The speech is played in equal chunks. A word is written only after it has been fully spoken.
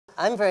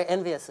I'm very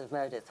envious of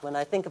Meredith when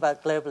I think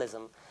about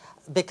globalism,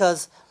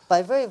 because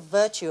by very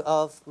virtue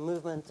of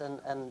movement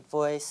and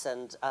voice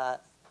and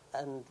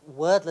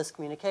wordless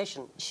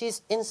communication,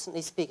 she's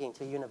instantly speaking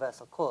to a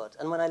universal chord.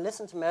 And when I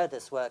listen to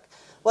Meredith's work,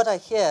 what I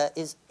hear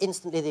is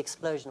instantly the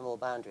explosion of all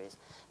boundaries.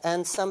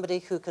 And somebody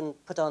who can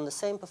put on the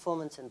same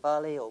performance in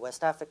Bali or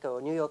West Africa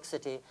or New York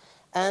City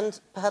and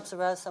perhaps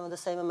arouse some of the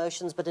same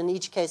emotions, but in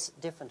each case,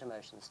 different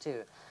emotions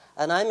too.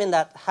 And I'm in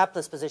that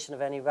hapless position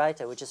of any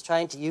writer, which is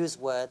trying to use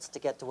words to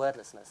get to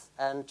wordlessness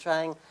and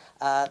trying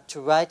to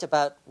write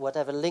about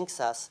whatever links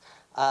us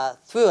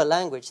through a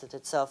language that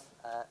itself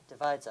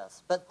divides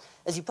us. But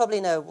as you probably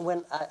know,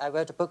 when I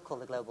wrote a book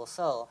called The Global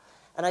Soul,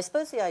 and I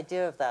suppose the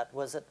idea of that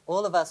was that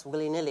all of us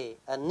willy-nilly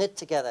are knit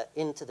together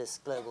into this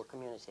global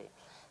community.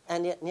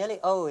 And yet nearly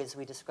always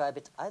we describe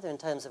it either in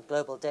terms of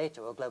global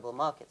data or global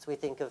markets. We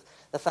think of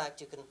the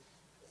fact you can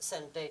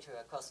send data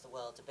across the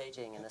world to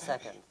Beijing in a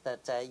second,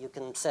 that you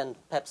can send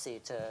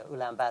Pepsi to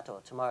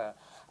Ulaanbaatar tomorrow.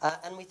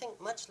 And we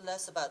think much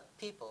less about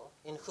people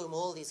in whom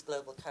all these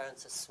global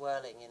currents are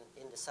swirling in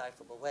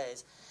indecipherable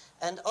ways.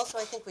 And also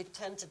I think we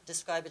tend to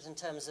describe it in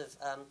terms of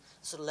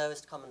sort of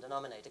lowest common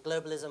denominator.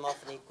 Globalism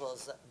often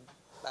equals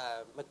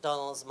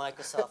McDonald's,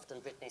 Microsoft,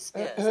 and Britney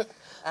Spears.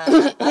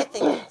 I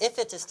think if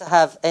it is to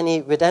have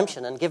any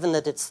redemption, and given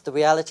that it's the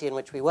reality in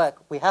which we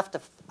work, we have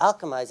to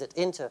alchemize it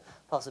into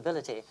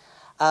possibility.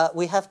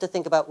 We have to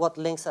think about what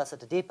links us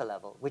at a deeper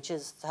level, which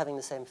is having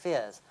the same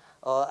fears,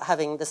 or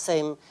having the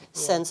same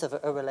sense of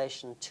a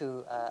relation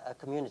to a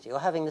community, or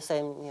having the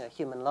same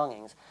human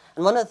longings.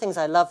 And one of the things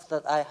I love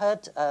that I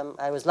heard,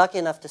 I was lucky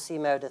enough to see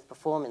Meredith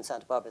perform in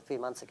Santa Barbara 3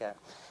 months ago.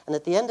 And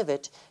at the end of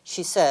it,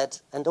 she said,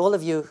 and all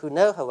of you who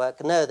know her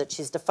work know that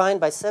she's defined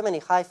by so many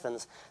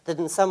hyphens that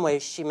in some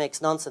ways she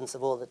makes nonsense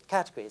of all the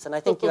categories. And I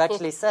think you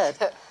actually said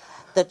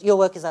that your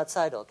work is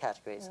outside all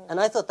categories. And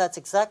I thought that's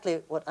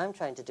exactly what I'm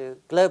trying to do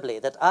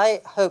globally, that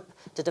I hope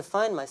to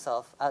define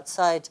myself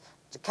outside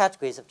the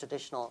categories of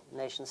traditional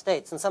nation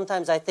states. And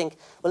sometimes I think,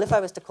 well, if I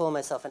was to call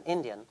myself an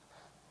Indian,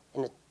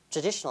 in a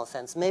traditional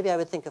sense, maybe I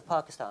would think of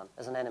Pakistan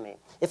as an enemy.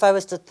 If I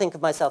was to think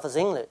of myself as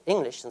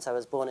English, since I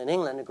was born in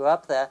England and grew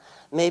up there,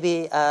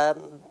 maybe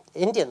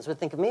Indians would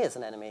think of me as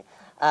an enemy.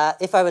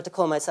 If I were to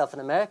call myself an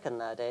American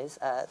nowadays,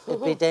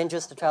 it'd be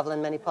dangerous to travel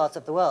in many parts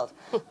of the world.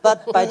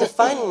 But by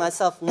defining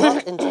myself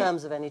not in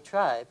terms of any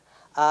tribe,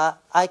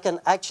 I can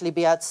actually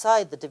be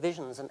outside the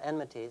divisions and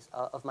enmities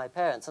of my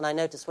parents. And I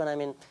notice when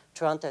I'm in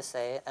Toronto,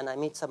 say, and I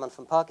meet someone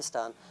from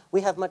Pakistan,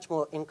 we have much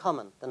more in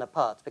common than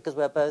apart, because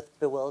we're both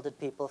bewildered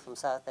people from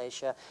South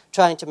Asia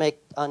trying to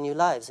make our new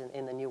lives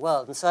in the new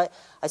world. And so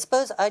I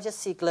suppose I just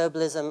see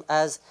globalism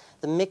as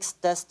the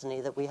mixed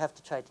destiny that we have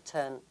to try to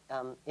turn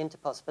into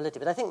possibility.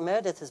 But I think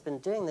Meredith has been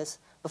doing this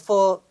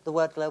before the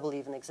word global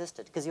even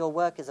existed, because your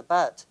work is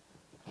about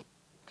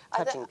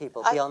touching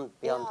people beyond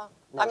nations.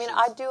 I mean,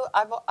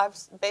 I've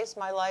based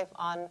my life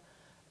on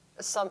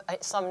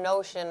some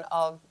notion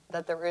of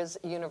that there are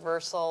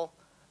universal,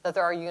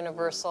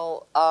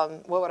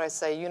 what would I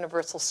say,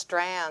 universal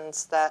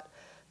strands that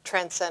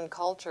transcend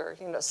culture.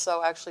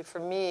 So actually for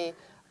me,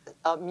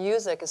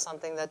 music is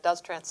something that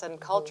does transcend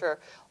culture.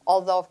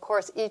 Although of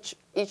course each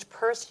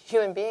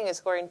human being is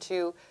going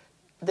to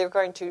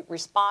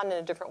respond in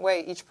a different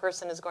way. Each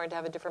person is going to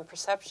have a different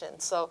perception.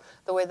 So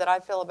the way that I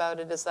feel about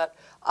it is that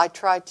I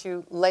try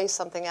to lay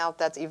something out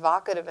that's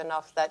evocative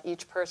enough that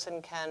each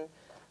person can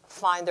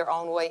find their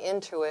own way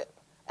into it.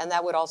 And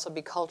that would also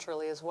be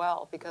culturally as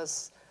well.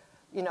 Because,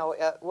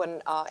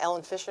 when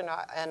Ellen Fisher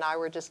and I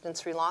were just in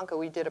Sri Lanka,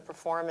 we did a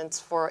performance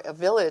for a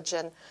village.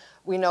 And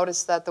we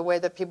noticed that the way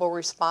that people were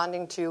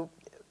responding to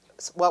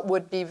what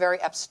would be very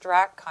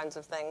abstract kinds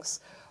of things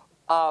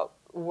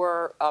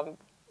were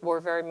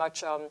very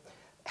much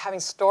having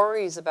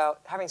stories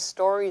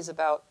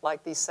about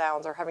like these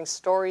sounds, or having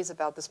stories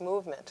about this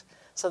movement.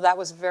 So that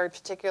was very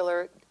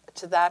particular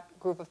to that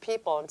group of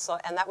people,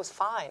 and that was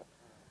fine.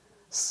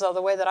 So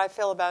the way that I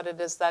feel about it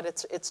is that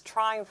it's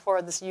trying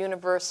for this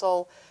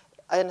universal,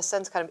 in a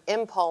sense, kind of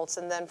impulse,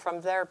 and then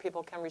from there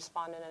people can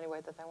respond in any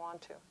way that they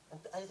want to.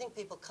 I think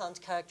people can't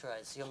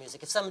characterize your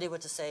music. If somebody were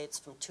to say it's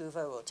from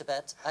Tuva or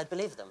Tibet, I'd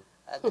believe them.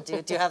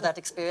 Do you have that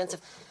experience?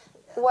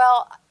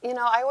 Well,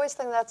 I always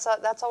think that's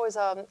always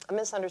a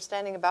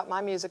misunderstanding about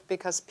my music,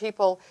 because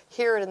people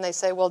hear it and they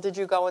say, well, did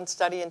you go and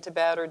study in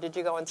Tibet, or did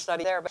you go and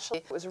study there? But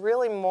it was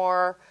really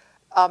more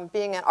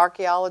being an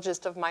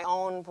archaeologist of my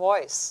own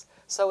voice.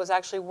 So it was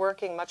actually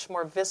working much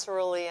more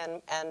viscerally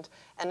and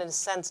in a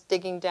sense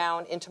digging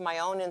down into my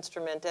own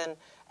instrument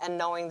and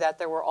knowing that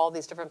there were all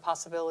these different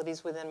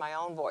possibilities within my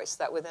own voice,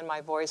 that within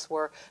my voice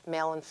were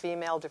male and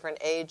female, different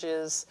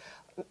ages,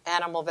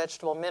 animal,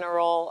 vegetable,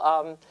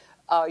 mineral,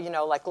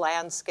 like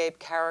landscape,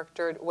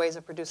 character, ways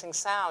of producing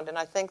sound. And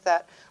I think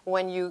that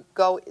when you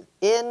go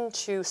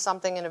into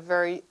something in a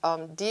very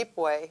deep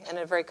way, in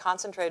a very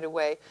concentrated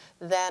way,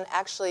 then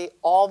actually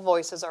all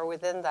voices are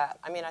within that.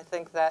 I mean, I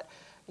think that,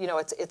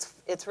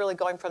 it's really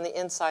going from the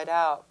inside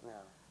out.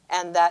 Yeah.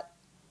 And that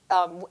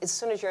as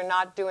soon as you're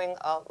not doing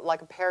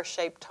like a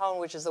pear-shaped tone,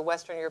 which is the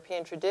Western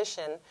European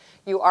tradition,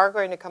 you are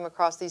going to come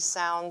across these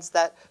sounds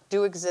that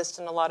do exist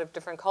in a lot of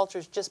different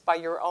cultures just by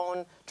your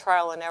own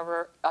trial and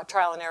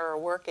error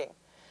working.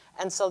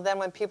 And so then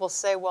when people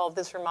say, well,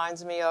 this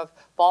reminds me of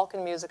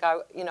Balkan music,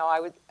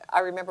 I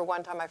remember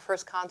one time my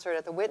first concert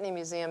at the Whitney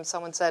Museum,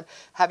 someone said,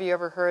 have you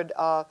ever heard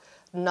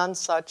None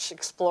Such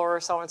Explorer,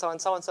 so-and-so and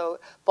so-and-so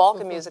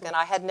Balkan music? And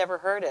I had never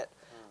heard it.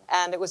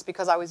 And it was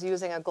because I was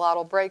using a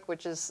glottal break,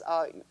 which is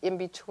in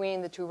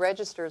between the two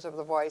registers of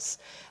the voice.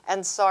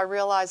 And so I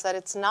realized that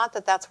it's not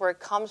that that's where it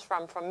comes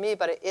from me,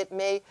 but it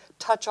may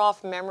touch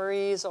off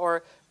memories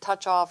or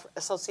touch off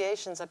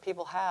associations that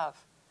people have.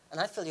 And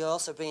I feel you're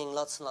also bringing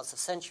lots and lots of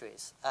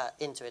centuries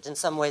into it. In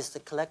some ways, the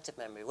collective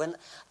memory.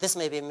 This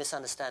may be a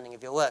misunderstanding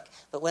of your work,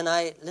 but when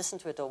I listen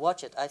to it or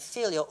watch it, I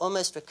feel you're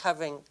almost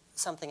recovering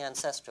something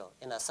ancestral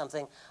in us,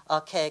 something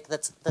archaic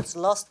that's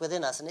lost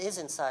within us and is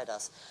inside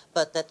us,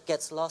 but that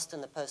gets lost in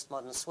the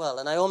postmodern swirl.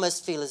 And I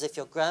almost feel as if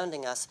you're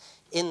grounding us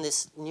in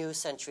this new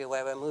century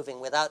where we're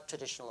moving without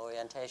traditional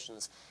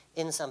orientations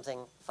in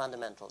something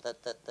fundamental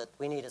that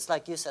we need. It's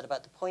like you said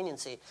about the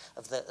poignancy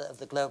of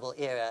the global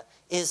era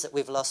is that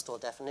we've lost all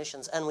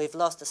definitions and we've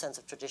lost a sense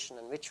of tradition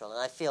and ritual.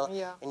 And I feel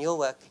in your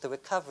work the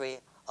recovery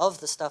of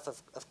the stuff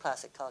of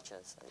classic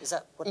cultures. Is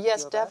that what Yes,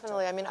 you're about?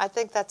 definitely. I mean, I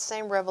think that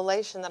same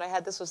revelation that I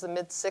had, this was the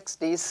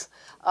mid-'60s,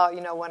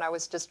 when I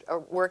was just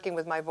working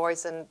with my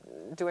voice and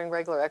doing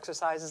regular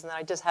exercises, and then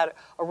I just had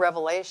a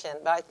revelation.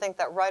 But I think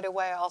that right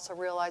away I also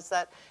realized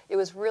that it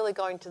was really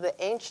going to the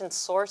ancient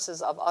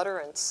sources of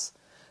utterance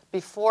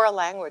before a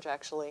language,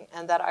 actually,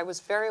 and that I was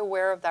very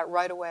aware of that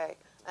right away,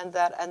 and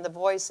the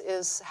voice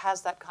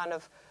has that kind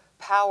of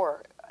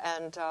power,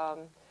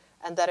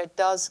 and that it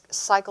does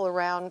cycle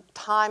around.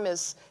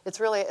 It's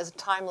really a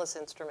timeless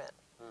instrument.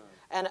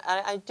 And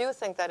I do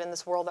think that in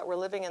this world that we're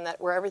living in,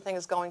 where everything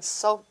is going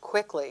so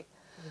quickly,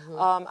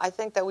 I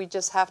think that we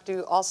just have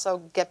to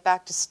also get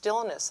back to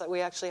stillness, that we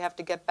actually have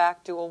to get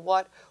back to,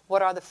 well,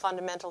 what are the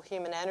fundamental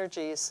human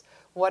energies?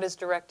 What is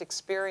direct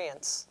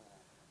experience?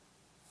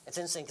 It's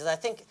interesting, because I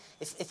think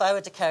if I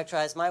were to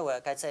characterize my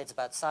work, I'd say it's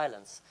about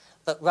silence.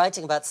 But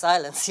writing about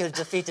silence, you're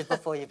defeated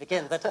before you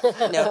begin. But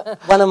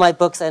one of my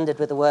books ended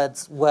with the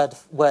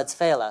words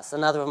fail us.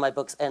 Another of my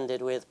books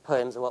ended with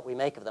poems and what we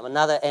make of them.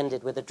 Another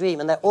ended with a dream.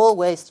 And they're all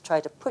ways to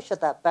try to push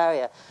at that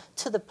barrier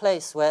to the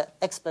place where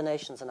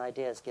explanations and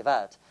ideas give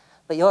out.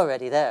 But you're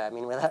already there. I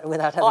mean, without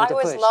having to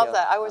push. I always love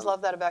that. I always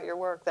love that about your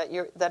work.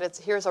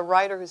 Here's a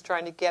writer who's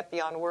trying to get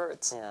beyond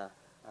words. Yeah.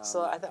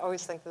 So I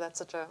always think that that's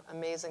such an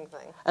amazing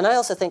thing. And I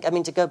also think,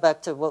 to go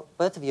back to what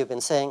both of you have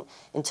been saying,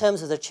 in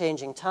terms of the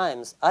changing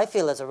times, I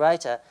feel as a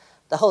writer,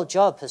 the whole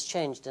job has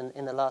changed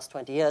in the last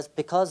 20 years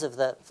because of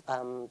the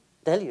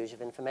deluge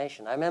of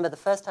information. I remember the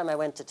first time I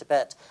went to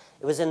Tibet,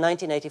 it was in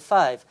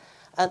 1985,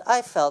 and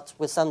I felt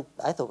with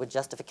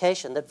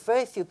justification, that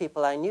very few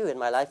people I knew in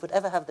my life would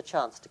ever have the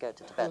chance to go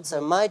to Tibet.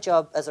 So my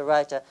job as a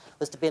writer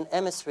was to be an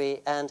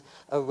emissary and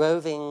a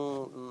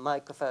roving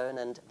microphone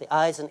and the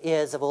eyes and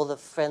ears of all the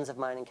friends of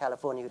mine in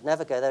California who'd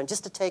never go there, and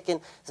just to take in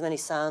as many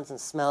sounds and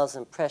smells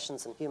and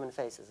impressions and human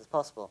faces as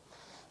possible.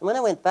 And when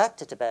I went back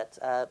to Tibet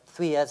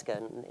 3 years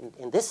ago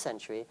in this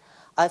century,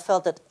 I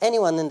felt that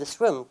anyone in this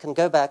room can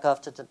go back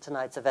after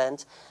tonight's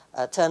event,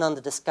 turn on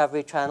the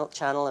Discovery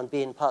channel and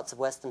be in parts of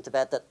Western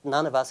Tibet that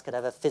none of us could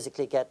ever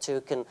physically get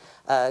to, can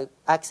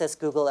access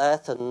Google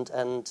Earth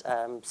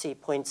and see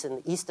points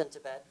in Eastern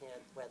Tibet,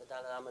 where the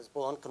Dalai Lama was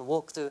born, can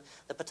walk through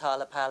the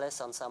Patala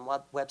Palace on some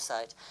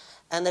website.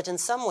 And that in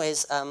some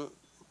ways,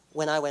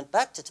 when I went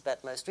back to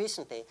Tibet most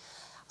recently,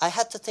 I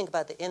had to think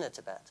about the inner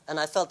Tibet. And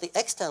I felt the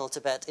external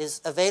Tibet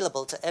is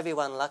available to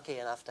everyone lucky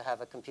enough to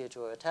have a computer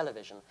or a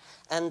television.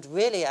 And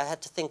really, I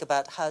had to think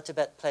about how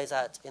Tibet plays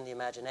out in the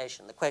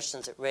imagination, the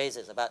questions it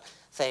raises about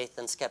faith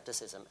and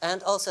skepticism,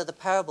 and also the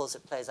parables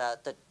it plays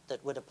out that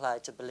would apply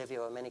to Bolivia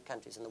or many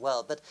countries in the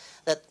world. But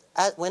that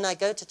when I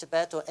go to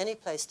Tibet or any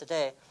place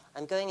today,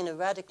 I'm going in a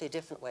radically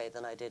different way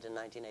than I did in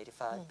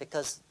 1985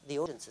 because the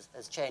audience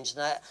has changed.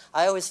 And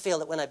I always feel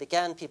that when I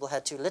began, people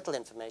had too little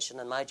information,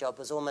 and my job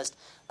was almost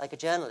like a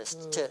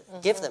journalist to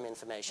give them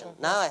information.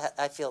 Now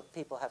I feel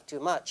people have too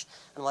much,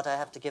 and what I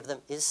have to give them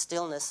is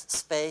stillness,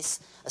 space,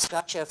 a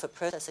structure for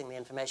processing the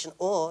information,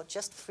 or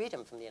just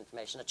freedom from the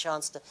information, a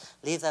chance to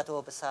leave that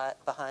all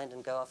behind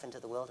and go off into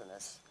the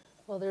wilderness.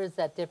 Well, there is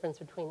that difference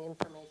between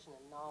information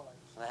and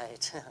knowledge.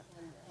 Right.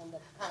 and the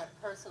kind of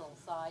personal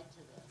side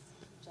to this,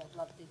 which I'd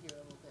love to hear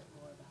a little bit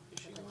more about.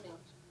 Because I think,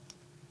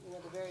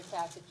 the very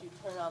fact that you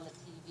turn on the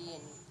TV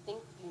and you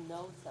think you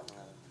know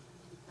someone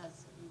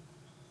because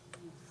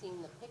you've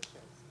seen the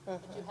pictures,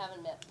 but you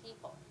haven't met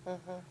people.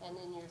 And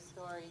in your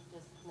story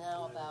just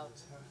now about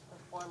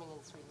performing in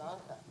Sri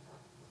Lanka,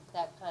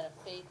 that kind of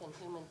faith in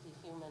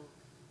human-to-human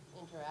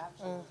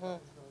interaction is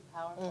really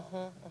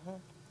powerful.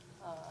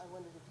 I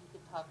wondered if you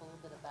could talk a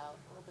little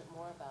bit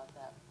more about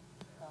that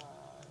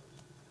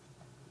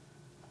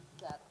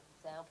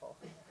example.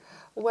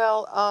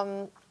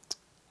 Well,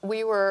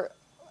 we were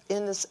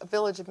in this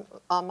village of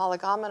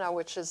Malagamana,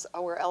 which is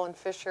where Ellen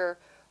Fisher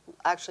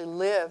actually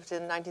lived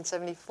in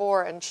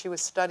 1974, and she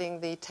was studying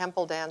the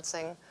temple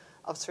dancing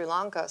of Sri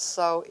Lanka.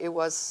 So it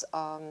was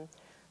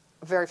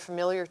very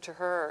familiar to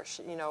her,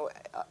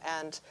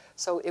 and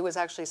so it was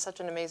actually such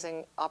an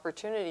amazing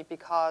opportunity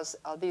because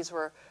these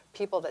were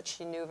people that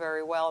she knew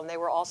very well, and they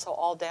were also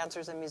all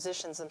dancers and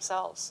musicians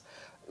themselves,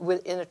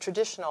 in a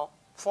traditional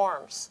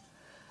forms.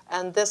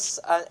 And this,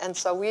 and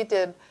so we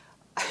did,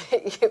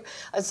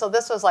 and so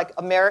this was like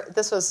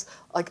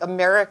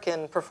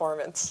American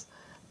performance.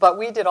 But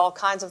we did all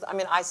kinds of,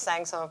 I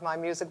sang some of my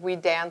music. We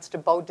danced to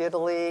Bo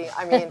Diddley.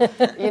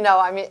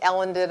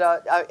 Ellen did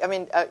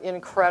an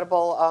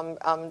incredible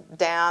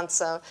dance,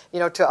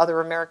 to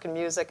other American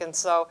music. And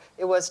so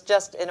it was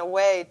just, in a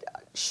way,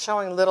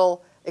 showing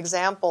little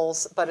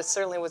examples, but it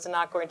certainly was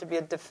not going to be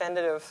a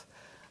definitive,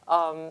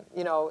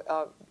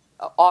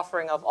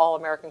 offering of all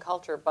American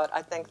culture. But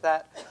I think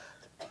that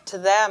to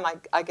them,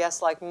 I guess,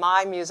 like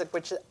my music,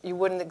 which you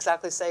wouldn't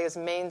exactly say is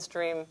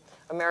mainstream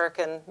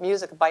American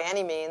music by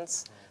any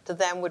means, to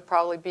them would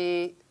probably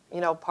be,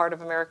 part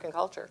of American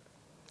culture.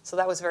 So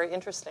that was very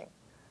interesting.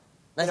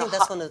 I think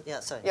that's one of,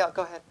 sorry. Yeah,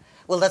 go ahead.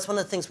 Well, that's one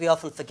of the things we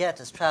often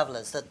forget as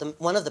travelers, that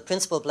one of the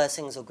principal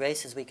blessings or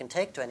graces we can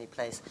take to any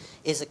place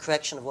is a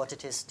correction of what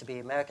it is to be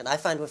American. I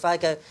find if I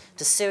go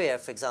to Syria,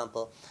 for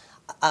example,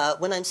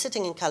 when I'm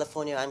sitting in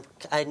California,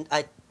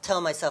 I tell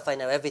myself I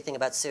know everything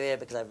about Syria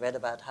because I've read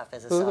about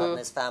Hafez Assad and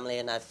his family,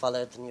 and I've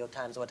followed the New York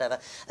Times or whatever.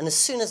 And as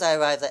soon as I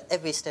arrive there,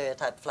 every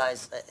stereotype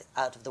flies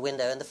out of the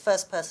window. And the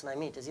first person I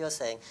meet, as you're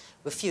saying,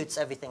 refutes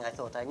everything I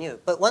thought I knew.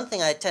 But one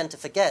thing I tend to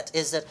forget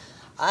is that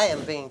I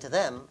am bringing to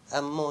them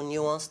a more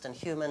nuanced and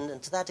human,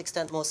 and to that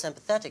extent more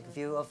sympathetic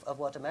view of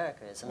what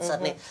America is. And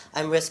suddenly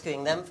I'm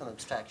rescuing them from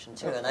abstraction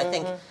too. And I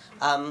think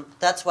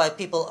that's why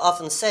people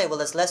often say, well,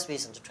 there's less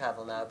reason to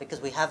travel now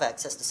because we have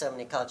access to so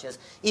many cultures,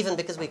 even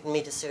because we can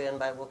meet a Syrian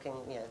by walking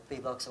 3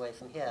 blocks away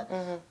from here.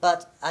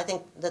 But I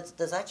think that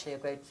there's actually a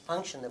great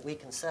function that we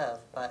can serve,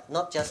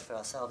 not just for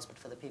ourselves, but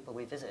for the people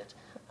we visit,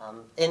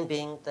 in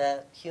being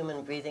their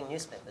human breathing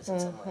newspapers in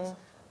some ways.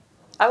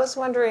 I was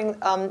wondering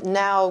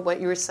now what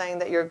you were saying,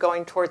 that you're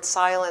going towards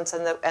silence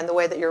and the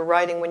way that you're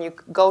writing when you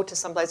go to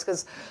someplace,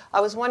 because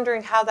I was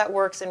wondering how that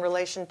works in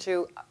relation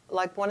to,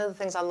 like, one of the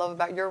things I love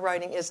about your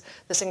writing is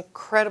this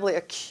incredibly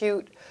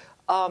acute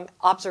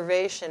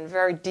observation,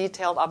 very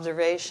detailed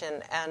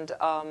observation, and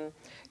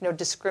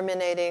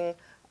discriminating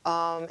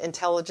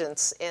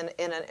intelligence in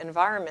an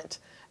environment,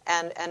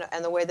 and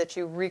the way that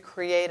you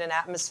recreate an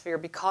atmosphere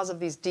because of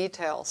these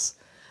details.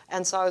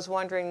 And so I was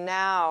wondering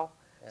now.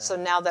 Yeah. So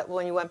now that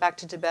when you went back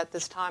to Tibet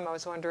this time, I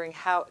was wondering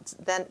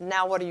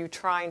what are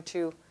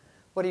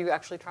you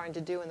actually trying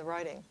to do in the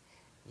writing?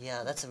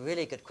 Yeah, that's a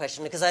really good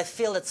question, because I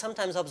feel that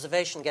sometimes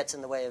observation gets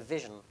in the way of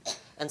vision,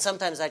 and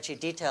sometimes actually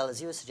detail, as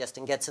you were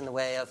suggesting, gets in the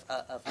way of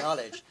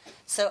knowledge.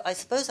 So I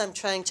suppose I'm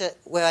trying to,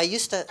 where I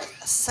used to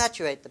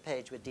saturate the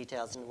page with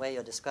details in the way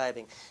you're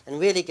describing, and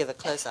really give a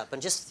close-up,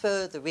 and just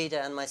throw the reader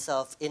and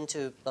myself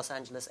into Los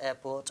Angeles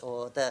airport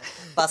or the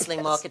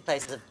bustling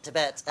marketplaces of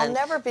Tibet. I'll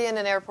never be in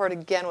an airport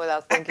again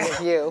without thinking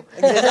of you.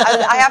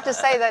 I have to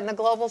say that in The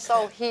Global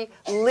Soul, he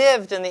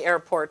lived in the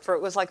airport for,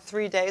 it was like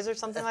 3 days or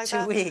something like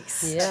that? 2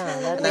 weeks.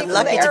 Yeah. And I'm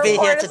lucky to be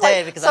here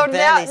today because I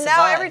barely survived.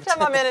 Now every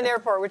time I'm in an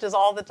airport, which is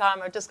all the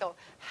time, I just go,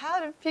 how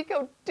did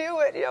Pico do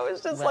it?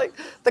 It's just like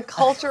the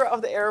culture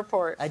of the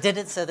airport. I did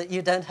it so that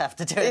you don't have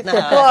to do it It's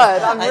now.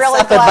 good. I'm really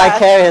suffered glad.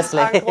 Vicariously.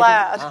 I'm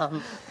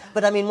glad.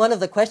 But I mean, one of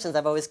the questions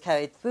I've always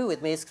carried through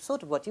with me is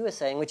sort of what you were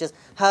saying, which is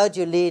how do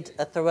you lead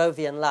a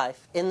Thoreauvian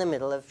life in the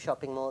middle of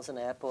shopping malls and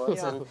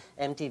airports and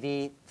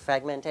MTV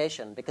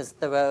fragmentation? Because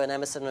Thoreau and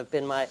Emerson have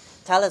been my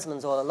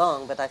talismans all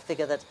along, but I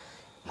figure that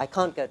I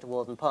can't go to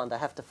Walden Pond. I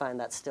have to find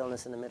that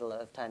stillness in the middle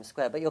of Times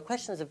Square. But your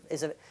question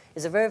is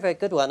a very, very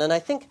good one. And I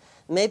think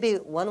maybe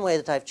one way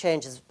that I've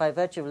changed is by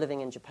virtue of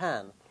living in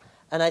Japan.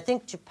 And I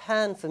think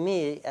Japan, for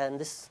me, and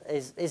this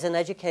is an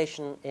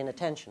education in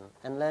attention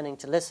and learning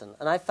to listen.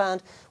 And I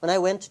found when I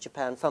went to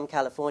Japan from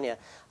California,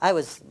 I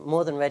was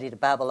more than ready to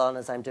babble on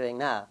as I'm doing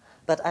now.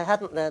 But I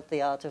hadn't learnt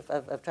the art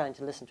of trying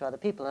to listen to other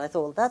people. And I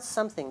thought, well, that's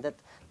something that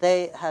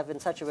they have in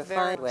such a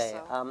refined way.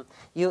 So.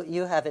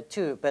 You have it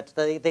too. But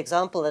the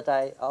example that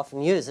I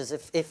often use is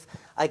if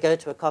I go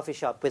to a coffee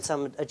shop with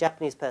a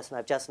Japanese person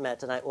I've just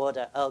met and I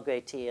order Earl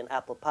Grey tea and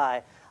apple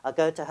pie, I'll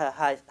go to her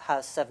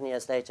house 7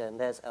 years later and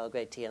there's Earl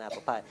Grey tea and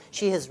apple pie.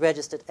 She has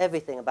registered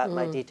everything about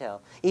my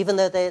detail, even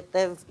though they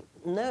have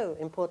no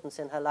importance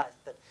in her life.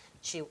 But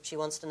she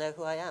wants to know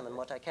who I am and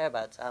what I care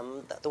about.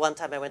 The one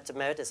time I went to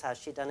Meredith's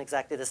house, she'd done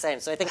exactly the same.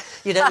 So I think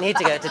you don't need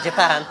to go to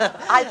Japan.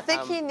 I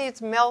think he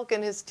needs milk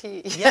in his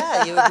tea.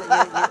 Yeah, you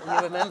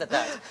remembered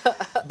that.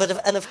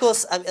 And of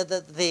course,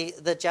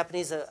 the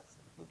Japanese are,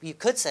 you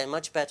could say,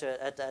 much better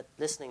at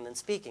listening than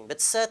speaking.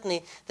 But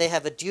certainly they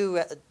have a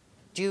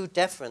due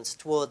deference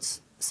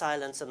towards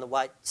silence and the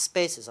white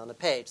spaces on a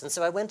page. And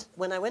so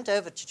when I went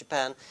over to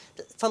Japan,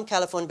 from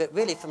California, but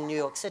really from New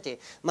York City,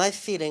 my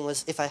feeling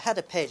was if I had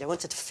a page, I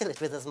wanted to fill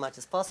it with as much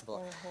as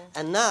possible.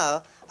 And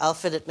now I'll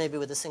fill it maybe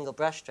with a single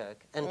brushstroke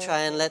and try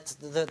and let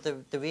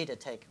the reader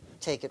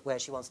take it where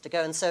she wants to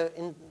go. And so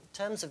in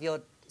terms of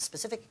your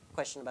specific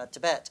question about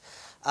Tibet,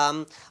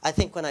 I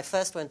think when I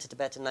first went to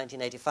Tibet in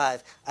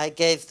 1985, I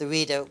gave the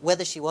reader,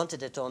 whether she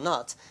wanted it or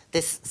not,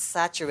 this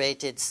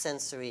saturated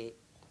sensory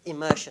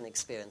immersion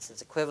experience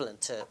is equivalent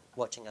to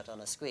watching it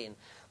on a screen.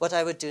 What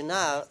I would do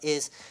now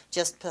is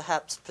just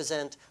perhaps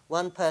present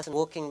one person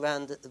walking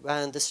around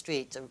the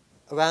street,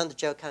 around the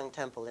Jokang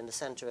temple in the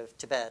center of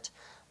Tibet,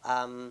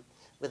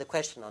 with a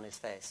question on his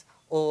face,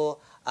 or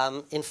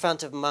in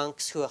front of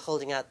monks who are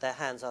holding out their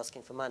hands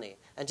asking for money,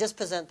 and just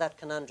present that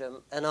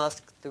conundrum and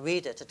ask the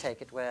reader to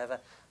take it wherever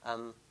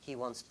he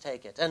wants to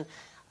take it. And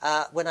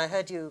when I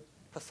heard you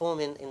perform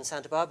in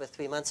Santa Barbara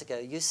 3 months ago,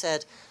 you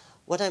said,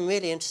 what I'm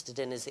really interested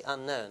in is the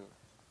unknown.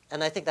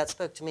 And I think that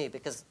spoke to me,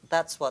 because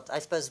that's what, I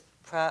suppose,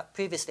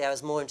 previously I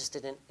was more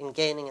interested in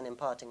gaining and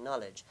imparting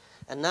knowledge.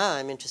 And now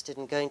I'm interested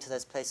in going to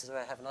those places where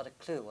I have not a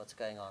clue what's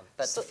going on.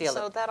 But so, to feel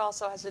so that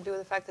also has to do with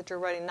the fact that you're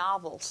writing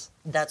novels.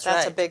 That's right.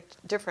 That's a big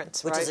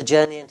difference, Which right? is a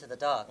journey into the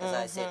dark, as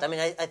I see it. I mean,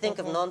 I think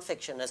of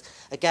nonfiction as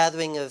a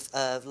gathering of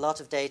a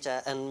lot of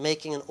data and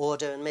making an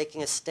order and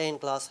making a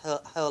stained glass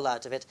hole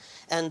out of it.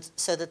 And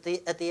so that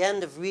at the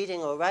end of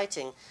reading or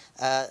writing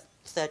a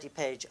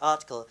 30-page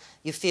article,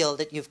 you feel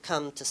that you've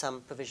come to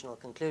some provisional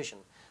conclusion.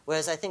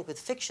 Whereas I think with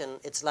fiction,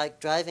 it's like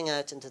driving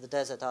out into the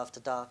desert after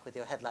dark with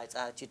your headlights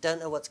out. You don't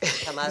know what's going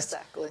to come out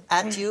Exactly.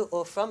 at you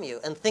or from you.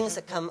 And things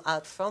that come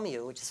out from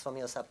you, which is from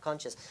your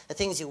subconscious, are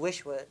things you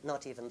wish were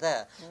not even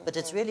there. But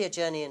it's really a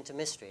journey into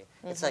mystery.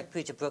 It's like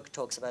Peter Brook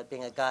talks about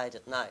being a guide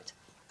at night.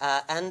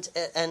 And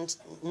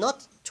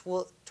not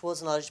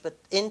towards knowledge, but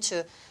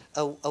into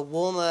a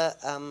warmer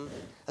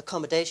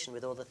accommodation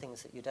with all the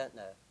things that you don't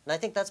know. And I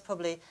think that's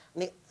probably, I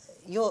mean,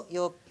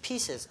 your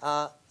pieces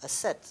are a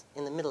set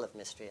in the middle of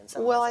mystery in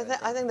some Well, ways.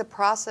 I think the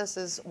process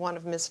is one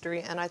of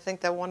mystery, and I think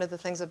that one of the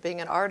things of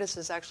being an artist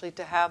is actually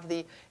to have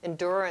the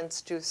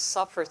endurance to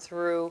suffer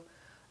through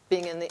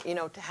being in the,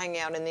 to hang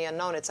out in the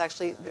unknown. It's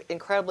actually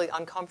incredibly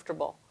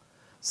uncomfortable.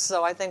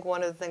 So I think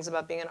one of the things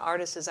about being an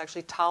artist is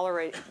actually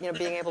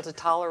being able to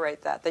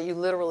tolerate that you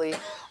literally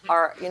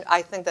are,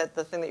 I think that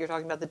the thing that you're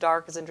talking about, the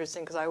dark, is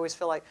interesting, because I always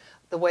feel like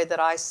the way that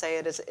I say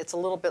it is, it's a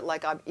little bit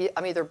like I'm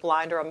either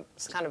blind or I'm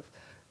kind of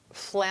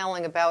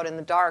flailing about in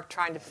the dark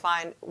trying to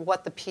find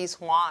what the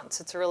piece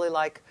wants. It's really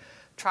like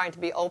trying to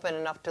be open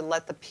enough to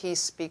let the piece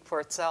speak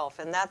for itself.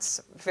 And that's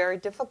very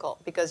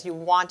difficult, because you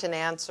want an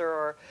answer,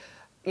 or,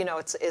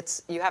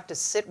 it's you have to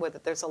sit with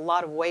it. There's a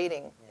lot of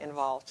waiting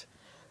involved.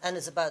 And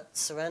it's about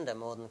surrender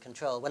more than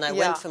control. When I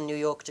went from New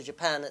York to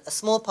Japan, a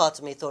small part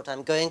of me thought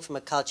I'm going from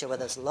a culture where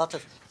there's a lot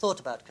of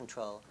thought about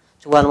control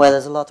to one where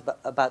there's a lot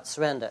about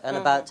surrender and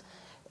about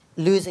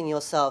losing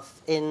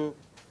yourself in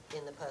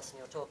the person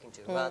you're talking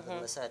to rather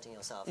than asserting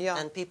yourself. Yeah.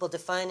 And people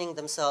defining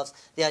themselves,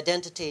 the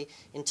identity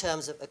in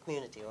terms of a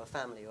community or a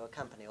family or a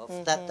company, or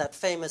that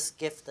famous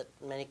gift that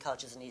many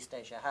cultures in East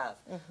Asia have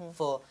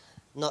for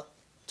not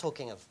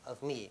talking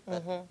of me,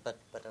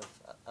 but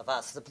of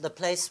us. The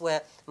place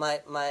where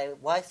my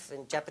wife,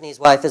 a Japanese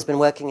wife, has been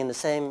working in the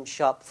same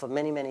shop for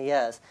many, many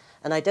years,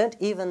 and I don't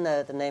even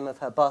know the name of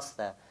her boss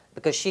there,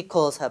 because she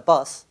calls her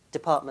boss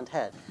department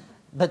head.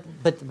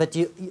 But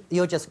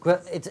you're just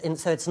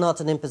so it's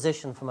not an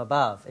imposition from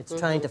above. It's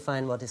trying to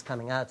find what is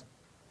coming out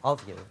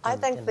of you. I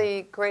think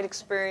the great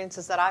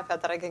experiences that I've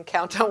had that I can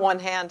count on one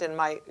hand in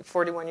my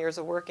 41 years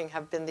of working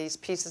have been these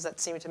pieces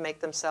that seem to make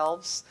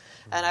themselves.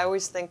 And I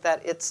always think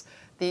that it's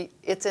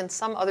in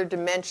some other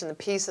dimension. The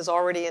piece is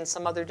already in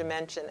some other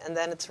dimension, and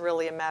then it's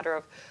really a matter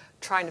of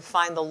trying to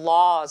find the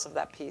laws of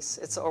that piece,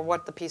 or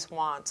what the piece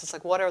wants. It's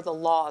like, what are the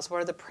laws?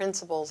 What are the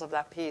principles of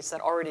that piece that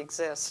already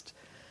exist?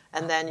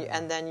 And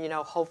then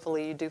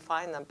hopefully you do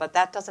find them. But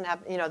that doesn't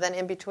happen. Then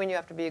in between you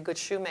have to be a good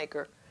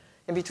shoemaker,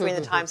 in between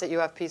the times that you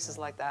have pieces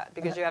like that,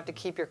 because you have to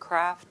keep your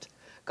craft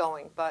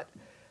going. But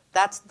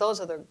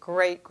those are the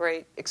great,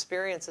 great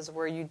experiences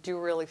where you do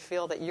really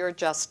feel that you're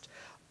just,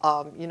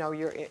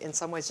 you're in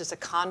some ways just a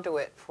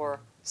conduit for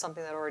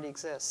something that already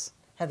exists.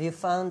 Have you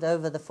found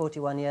over the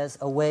 41 years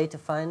a way to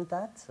find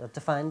that, or to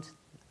find?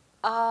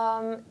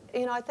 I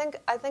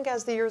think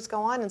as the years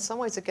go on, in some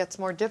ways it gets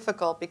more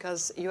difficult,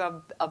 because you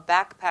have a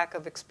backpack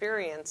of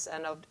experience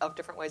and of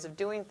different ways of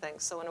doing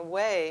things. So in a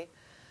way,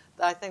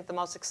 I think the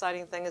most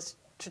exciting thing is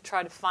to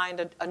try to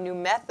find a new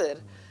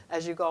method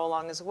as you go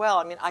along as well.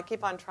 I mean, I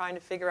keep on trying to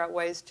figure out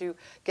ways to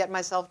get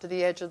myself to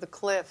the edge of the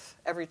cliff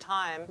every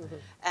time.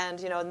 And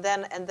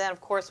then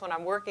of course when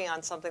I'm working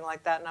on something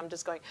like that and I'm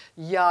just going,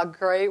 yeah,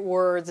 great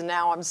words, and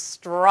now I'm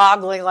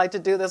struggling to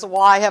do this.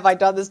 Why have I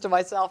done this to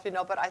myself?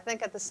 But I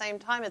think at the same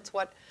time it's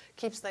what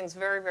keeps things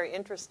very, very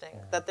interesting,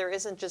 that there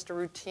isn't just a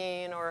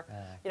routine or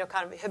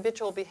kind of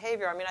habitual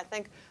behavior. I mean, I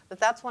think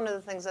that's one of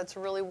the things that's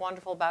really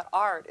wonderful about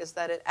art, is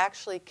that it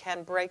actually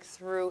can break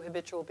through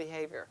habitual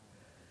behavior.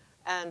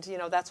 And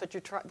that's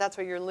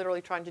what you're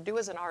literally trying to do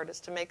as an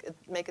artist, to make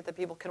it that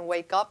people can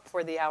wake up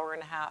for the hour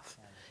and a half,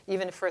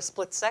 even for a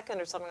split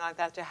second or something like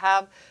that, to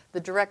have the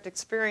direct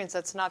experience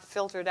that's not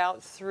filtered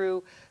out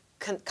through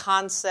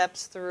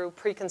concepts, through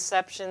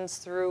preconceptions,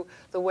 through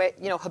the way,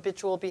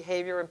 habitual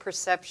behavior and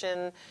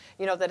perception,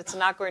 that it's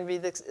not going to be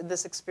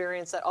this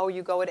experience that, oh,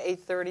 you go at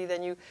 8:30,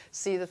 then you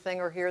see the thing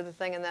or hear the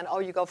thing, and then, oh,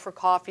 you go for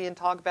coffee and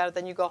talk about it,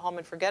 then you go home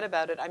and forget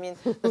about it. I mean,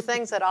 the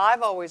things that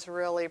I've always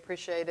really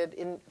appreciated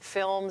in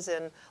films,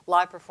 in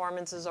live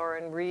performances, or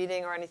in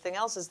reading or anything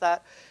else is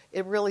that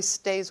it really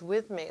stays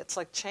with me. It's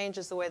like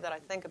changes the way that I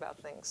think about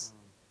things.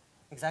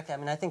 Exactly. I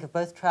mean, I think of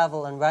both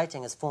travel and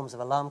writing as forms of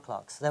alarm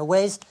clocks. There are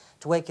ways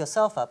to wake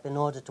yourself up in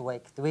order to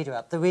wake the reader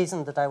up. The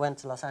reason that I went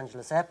to Los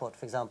Angeles Airport,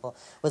 for example,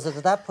 was that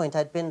at that point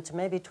I'd been to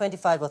maybe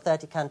 25 or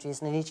 30 countries,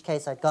 and in each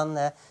case I'd gone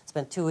there,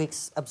 spent 2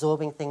 weeks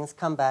absorbing things,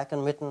 come back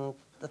and written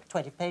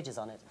 20 pages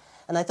on it.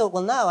 And I thought,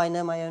 well, now I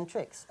know my own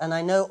tricks. And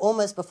I know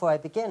almost before I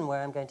begin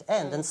where I'm going to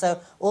end. And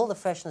so all the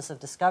freshness of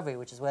discovery,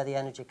 which is where the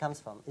energy comes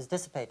from, is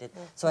dissipated.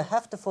 So I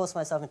have to force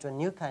myself into a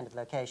new kind of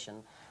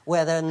location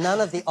where there are none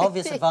of the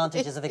obvious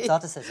advantages of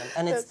exoticism.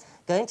 And it's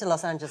going to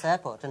Los Angeles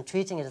Airport and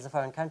treating it as a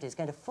foreign country is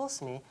going to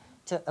force me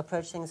to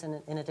approach things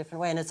in a different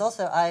way. And it's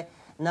also,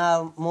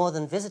 now, more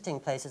than visiting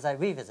places, I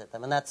revisit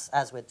them. And that's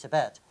as with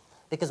Tibet.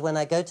 Because when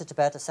I go to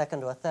Tibet a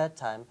second or a third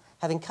time,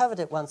 having covered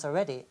it once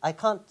already, I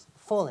can't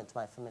fall into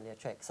my familiar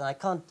tricks. And I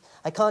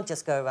can't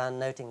just go around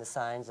noting the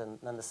signs and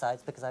the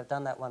sights because I've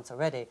done that once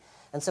already.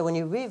 And so when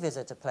you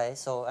revisit a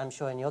place, or I'm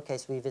sure in your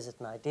case revisit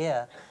an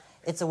idea,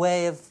 it's a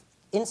way of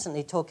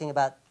instantly talking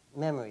about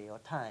memory or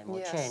time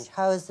or change.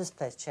 How has this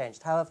place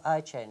changed? How have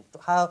I changed?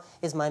 How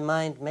is my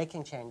mind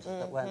making changes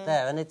that weren't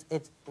there? And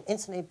it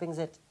instantly brings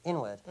it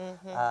inward.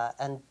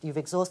 And you've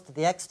exhausted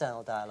the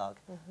external dialogue.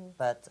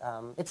 But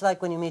it's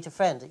like when you meet a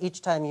friend.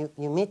 Each time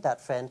you meet that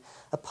friend,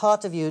 a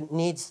part of you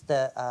needs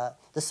the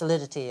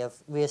solidity of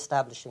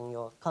reestablishing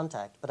your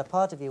contact, but a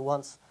part of you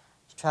wants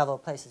to travel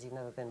places you've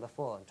never been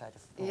before and try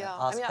to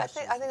ask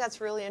questions. I think that's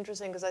really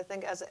interesting because I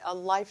think as a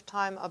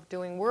lifetime of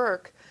doing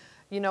work,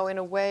 in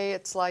a way,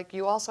 it's like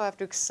you also have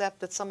to accept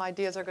that some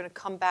ideas are going to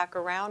come back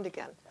around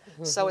again.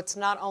 So it's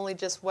not only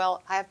just,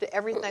 well,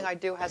 everything I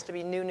do has to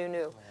be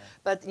new.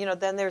 But,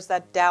 then there's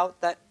that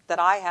doubt that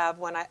I have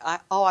when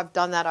I've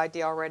done that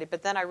idea already.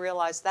 But then I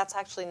realize that's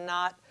actually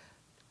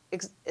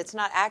it's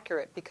not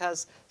accurate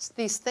because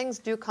these things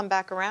do come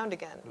back around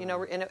again.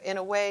 In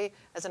a way,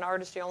 as an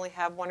artist, you only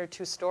have one or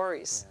two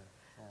stories.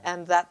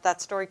 And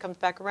that story comes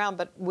back around,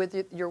 but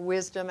with your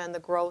wisdom and the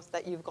growth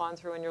that you've gone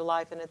through in your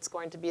life, and it's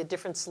going to be a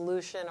different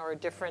solution or a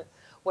different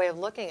way of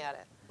looking at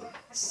it.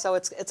 So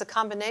it's a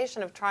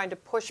combination of trying to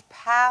push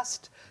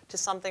past to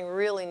something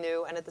really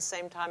new, and at the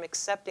same time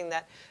accepting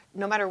that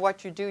no matter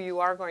what you do, you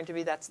are going to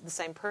be the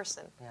same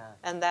person.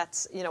 And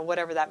that's,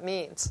 whatever that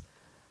means.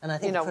 And I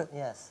think,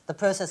 the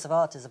process of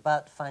art is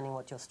about finding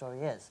what your story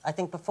is. I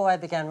think before I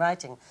began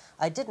writing,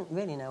 I didn't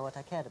really know what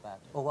I cared about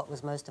or what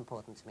was most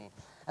important to me.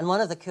 And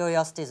one of the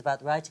curiosities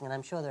about writing, and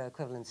I'm sure there are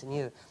equivalents in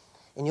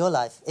your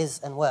life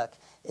and work,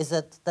 is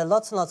that there are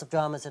lots and lots of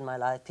dramas in my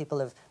life. People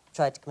have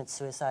tried to commit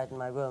suicide in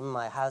my room,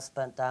 my house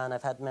burnt down,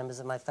 I've had members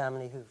of my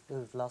family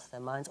who've lost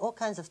their minds, all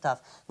kinds of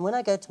stuff. And when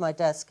I go to my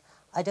desk,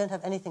 I don't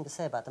have anything to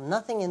say about them.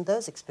 Nothing in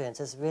those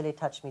experiences really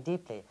touched me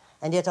deeply.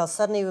 And yet I'll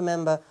suddenly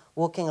remember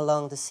walking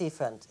along the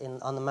seafront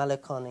on the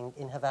Malecon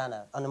in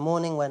Havana on a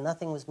morning where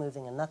nothing was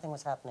moving and nothing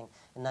was happening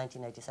in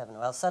 1987.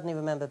 Or I'll suddenly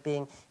remember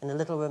being in a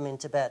little room in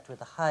Tibet with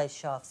the high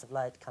shafts of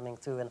light coming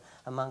through and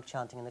a monk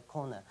chanting in the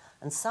corner.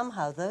 And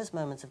somehow those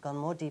moments have gone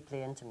more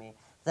deeply into me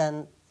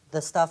than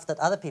the stuff that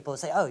other people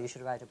say, oh, you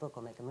should write a book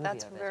or make a movie of it.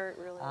 That's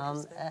really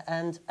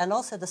interesting. And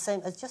also the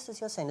same, just as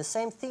you're saying, the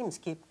same themes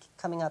keep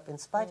coming up in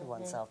spite of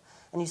oneself.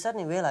 And you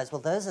suddenly realize,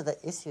 well, those are the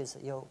issues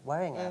that you're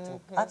worrying at, and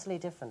utterly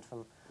different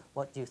from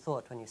what you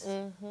thought when you...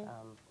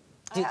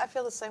 I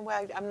feel the same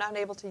way. I'm not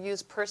able to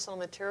use personal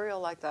material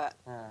like that.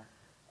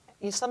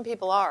 Some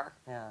people are,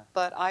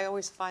 but I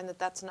always find that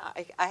that's not...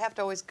 I have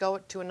to always go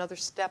to another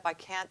step. I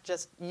can't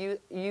just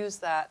use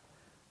that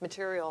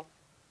material.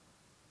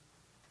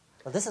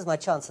 Well, this is my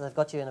chance, and I've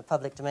got you in a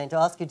public domain, to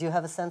ask you, do you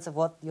have a sense of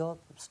what your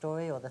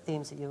story or the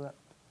themes that you were...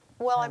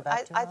 Well,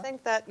 I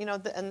think that,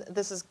 and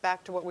this is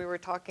back to what we were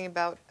talking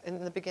about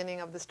in the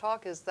beginning of this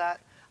talk, is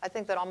that I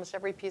think that almost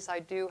every piece I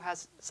do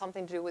has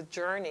something to do with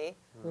journey,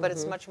 but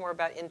it's much more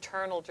about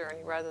internal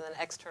journey rather than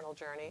external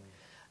journey.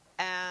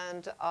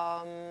 And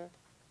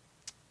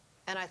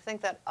I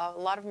think that a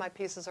lot of my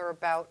pieces are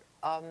about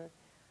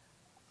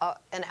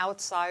an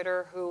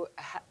outsider who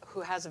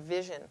has a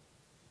vision.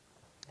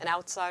 An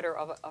outsider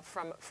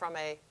from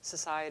a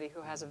society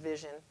who has a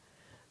vision,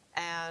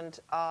 and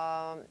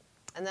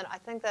then I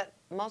think that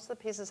most of the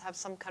pieces have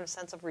some kind of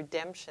sense of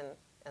redemption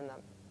in them.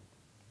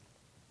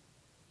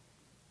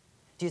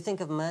 Do you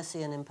think of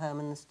mercy and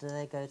impermanence? Do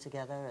they go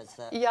together?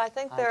 I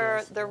think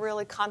they're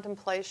really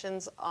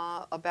contemplations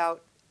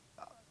about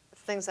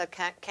things that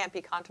can't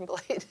be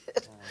contemplated.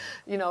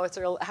 It's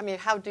real. I mean,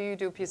 how do you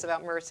do a piece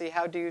about mercy?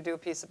 How do you do a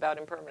piece about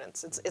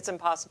impermanence? It's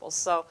impossible.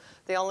 So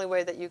the only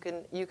way that you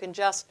can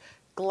just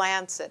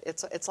glance it.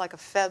 It's like a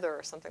feather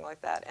or something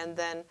like that, and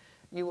then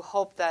you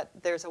hope that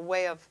there's a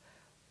way of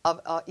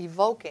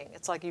evoking.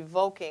 It's like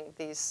evoking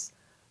these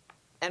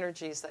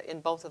energies that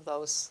in both of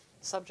those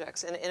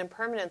subjects. And in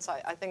impermanence,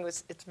 I think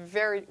was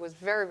very,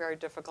 very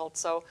difficult.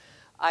 So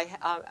I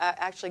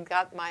actually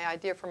got my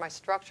idea for my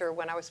structure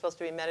when I was supposed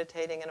to be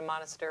meditating in a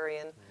monastery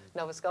in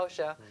Nova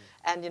Scotia.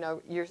 And,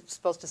 you're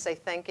supposed to say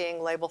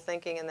thinking, label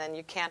thinking, and then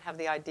you can't have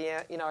the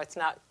idea. It's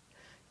not,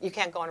 you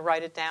can't go and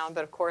write it down.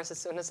 But, of course, as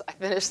soon as I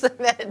finished the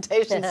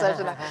meditation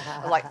session, I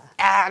was like,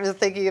 I'm just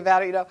thinking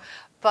about it,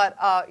 But,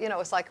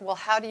 it's like, well,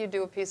 how do you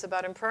do a piece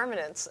about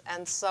impermanence?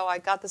 And so I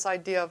got this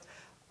idea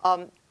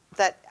of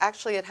that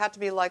actually it had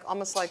to be like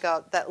almost like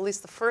that at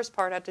least the first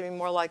part had to be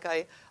more like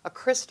a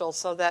crystal,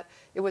 so that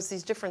it was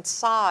these different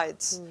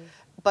sides.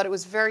 But it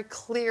was very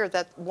clear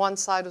that one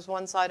side was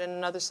one side and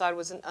another side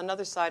was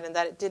another side, and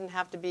that it didn't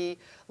have to be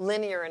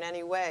linear in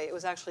any way. It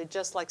was actually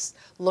just like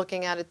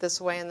looking at it this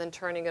way and then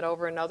turning it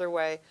over another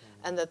way,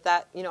 and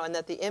that and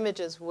that the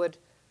images would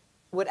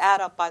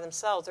add up by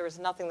themselves. There was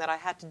nothing that I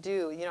had to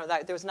do.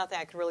 There was nothing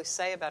I could really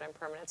say about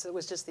impermanence. It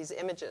was just these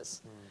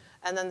images.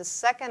 And then the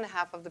second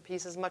half of the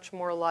piece is much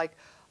more like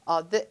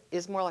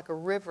more like a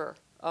river.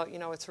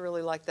 It's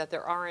really like that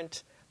there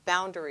aren't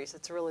boundaries.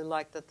 It's really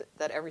like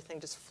that everything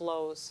just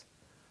flows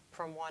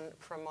from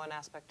one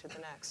aspect to the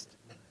next.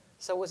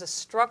 So it was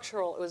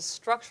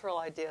structural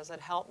ideas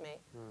that helped me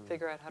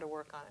figure out how to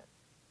work on it.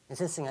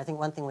 Interesting. I think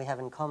one thing we have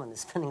in common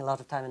is spending a lot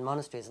of time in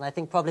monasteries. And I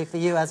think probably for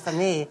you, as for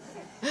me,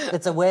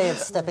 it's a way of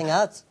stepping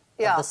out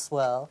of the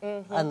swirl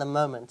and the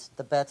moment,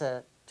 the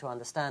better to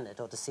understand it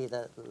or to see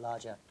the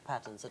larger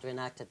patterns that are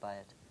enacted by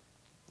it.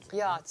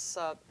 Yeah, it's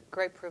a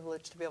great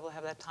privilege to be able to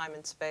have that time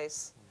and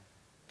space.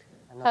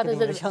 I'm not giving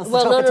you a chance to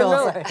well, talk at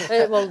all, no.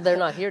 sorry. Well, they're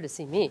not here to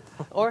see me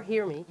or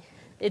hear me.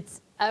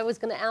 I was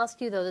going to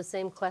ask you, though, the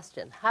same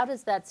question. How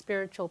does that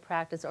spiritual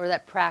practice, or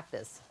that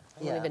practice,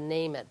 I won't even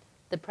name it,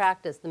 the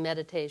practice, the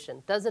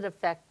meditation, does it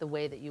affect the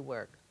way that you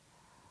work?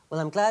 Well,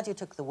 I'm glad you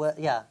took the word.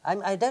 Yeah,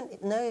 I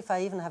don't know if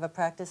I even have a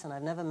practice, and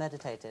I've never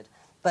meditated.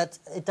 But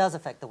it does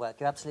affect the work.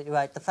 You're absolutely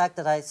right. The fact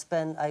that I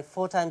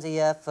 4 times a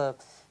year for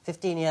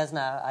 15 years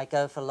now, I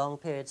go for long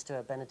periods to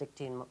a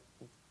Benedictine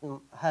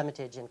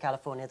hermitage in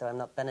California, though I'm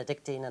not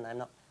Benedictine and I'm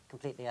not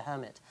completely a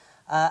hermit.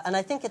 And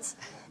I think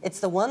it's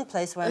the one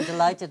place where I'm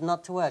delighted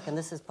not to work, and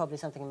this is probably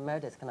something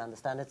Meredith can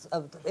understand. It's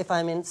if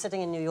I'm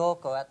sitting in New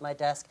York or at my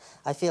desk,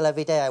 I feel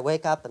every day I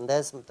wake up and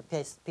there's the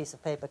piece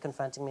of paper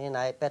confronting me and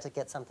I better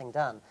get something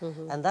done.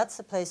 And that's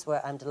the place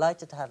where I'm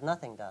delighted to have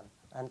nothing done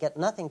and get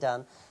nothing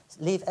done,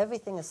 leave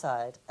everything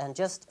aside and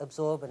just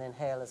absorb and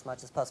inhale as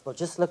much as possible.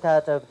 Just look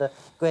out over the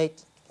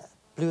great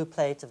blue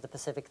plate of the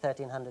Pacific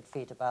 1,300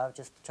 feet above,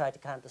 just try to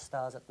count the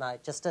stars at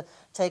night, just to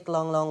take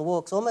long, long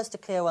walks, almost to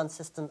clear one's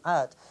system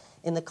out,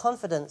 in the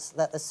confidence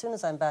that as soon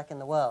as I'm back in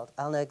the world,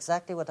 I'll know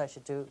exactly what I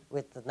should do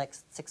with the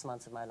next 6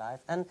 months of my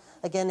life, and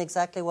again,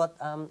 exactly what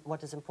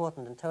is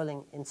important and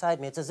tolling inside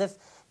me. It's as if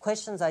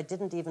questions I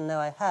didn't even know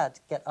I had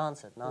get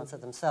answered and answer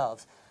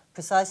themselves,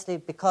 precisely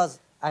because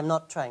I'm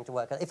not trying to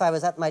work. If I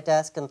was at my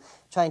desk and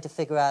trying to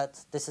figure out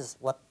this is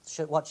what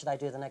should I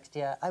do the next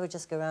year, I would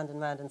just go round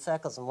and round in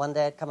circles. And one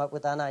day I'd come up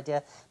with an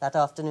idea. That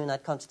afternoon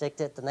I'd contradict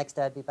it. The next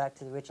day I'd be back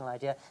to the original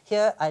idea.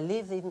 Here I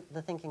leave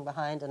the thinking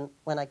behind, and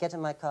when I get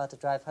in my car to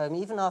drive home,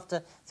 even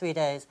after 3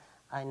 days,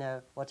 I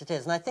know what it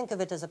is. And I think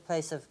of it as a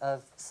place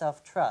of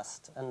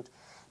self-trust. And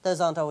those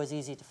aren't always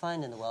easy to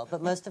find in the world,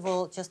 but most of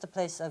all, just a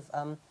place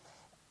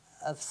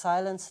of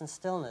silence and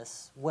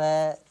stillness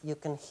where you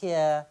can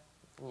hear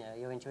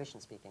your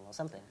intuition speaking or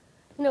something.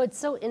 It's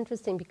so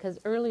interesting because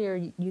earlier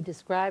you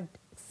described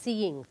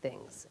seeing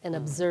things and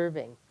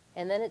observing,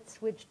 and then it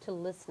switched to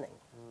listening.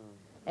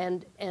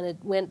 And it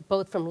went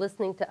both from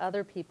listening to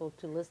other people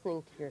to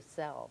listening to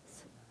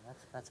yourselves.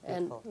 That's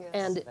beautiful.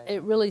 And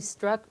it really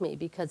struck me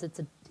because it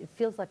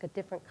feels like a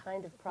different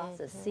kind of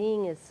process.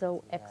 Seeing is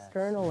so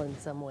external in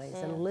some ways,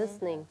 and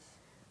listening,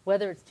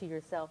 whether it's to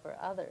yourself or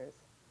others.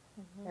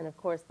 And of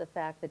course the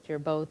fact that you're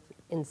both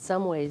in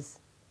some ways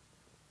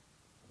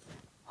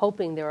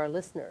hoping there are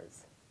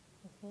listeners.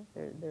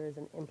 There is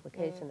an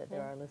implication that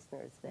there are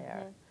listeners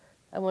there.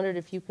 I wondered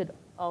if you could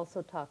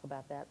also talk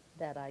about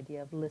that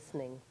idea of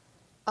listening,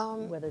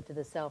 whether to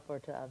the self or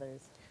to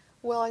others.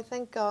 Well, I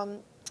think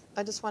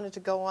I just wanted to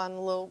go on a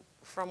little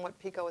from what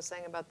Pico was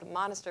saying about the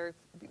monastery.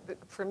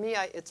 For me,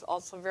 it's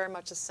also very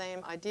much the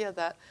same idea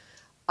that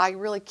I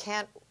really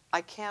can't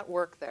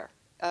work there.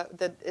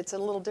 That it's a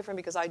little different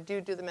because I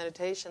do the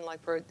meditation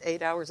like for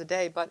 8 hours a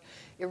day, but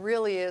it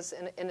really is,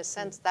 in a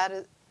sense, that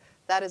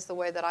is the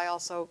way that I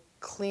also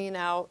clean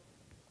out,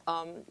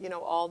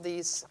 all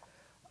these,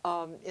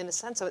 in a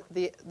sense, of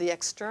the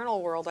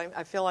external world.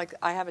 I feel like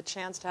I have a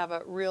chance to have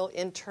a real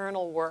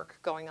internal work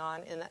going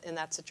on in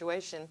that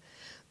situation.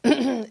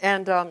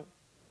 And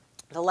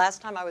the last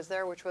time I was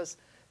there, which was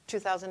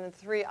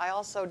 2003, I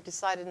also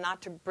decided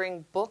not to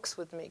bring books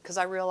with me because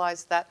I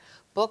realized that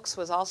books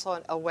was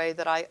also a way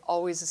that I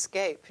always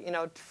escape,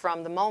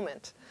 from the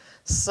moment.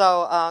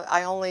 So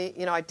I only,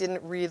 I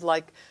didn't read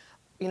like,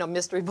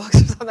 mystery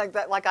books or something like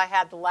that, like I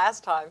had the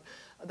last time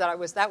that I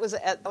was. That was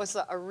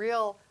a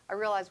real. I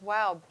realized,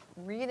 wow,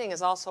 reading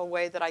is also a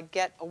way that I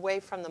get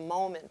away from the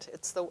moment.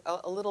 It's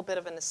a little bit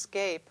of an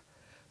escape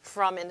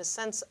from, in a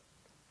sense,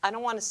 I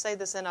don't want to say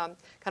this in a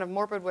kind of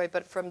morbid way,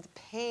 but from the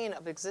pain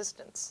of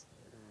existence.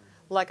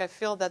 Like I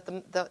feel that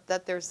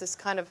that there's this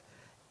kind of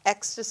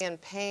ecstasy and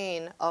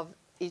pain of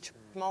each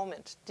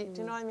moment. Do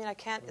you know what I mean? I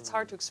can't. It's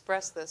hard to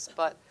express this,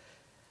 but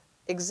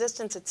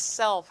existence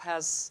itself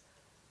has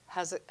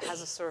a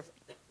sort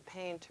of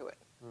pain to it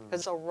because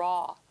it's so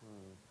raw.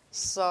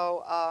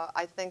 So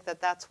I think that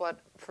that's what,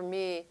 for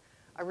me,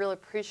 I really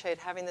appreciate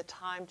having the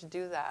time to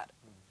do that,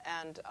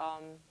 and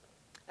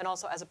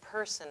also as a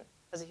person,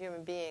 as a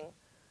human being,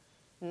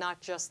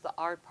 not just the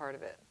art part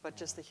of it, but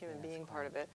just the human being part of it.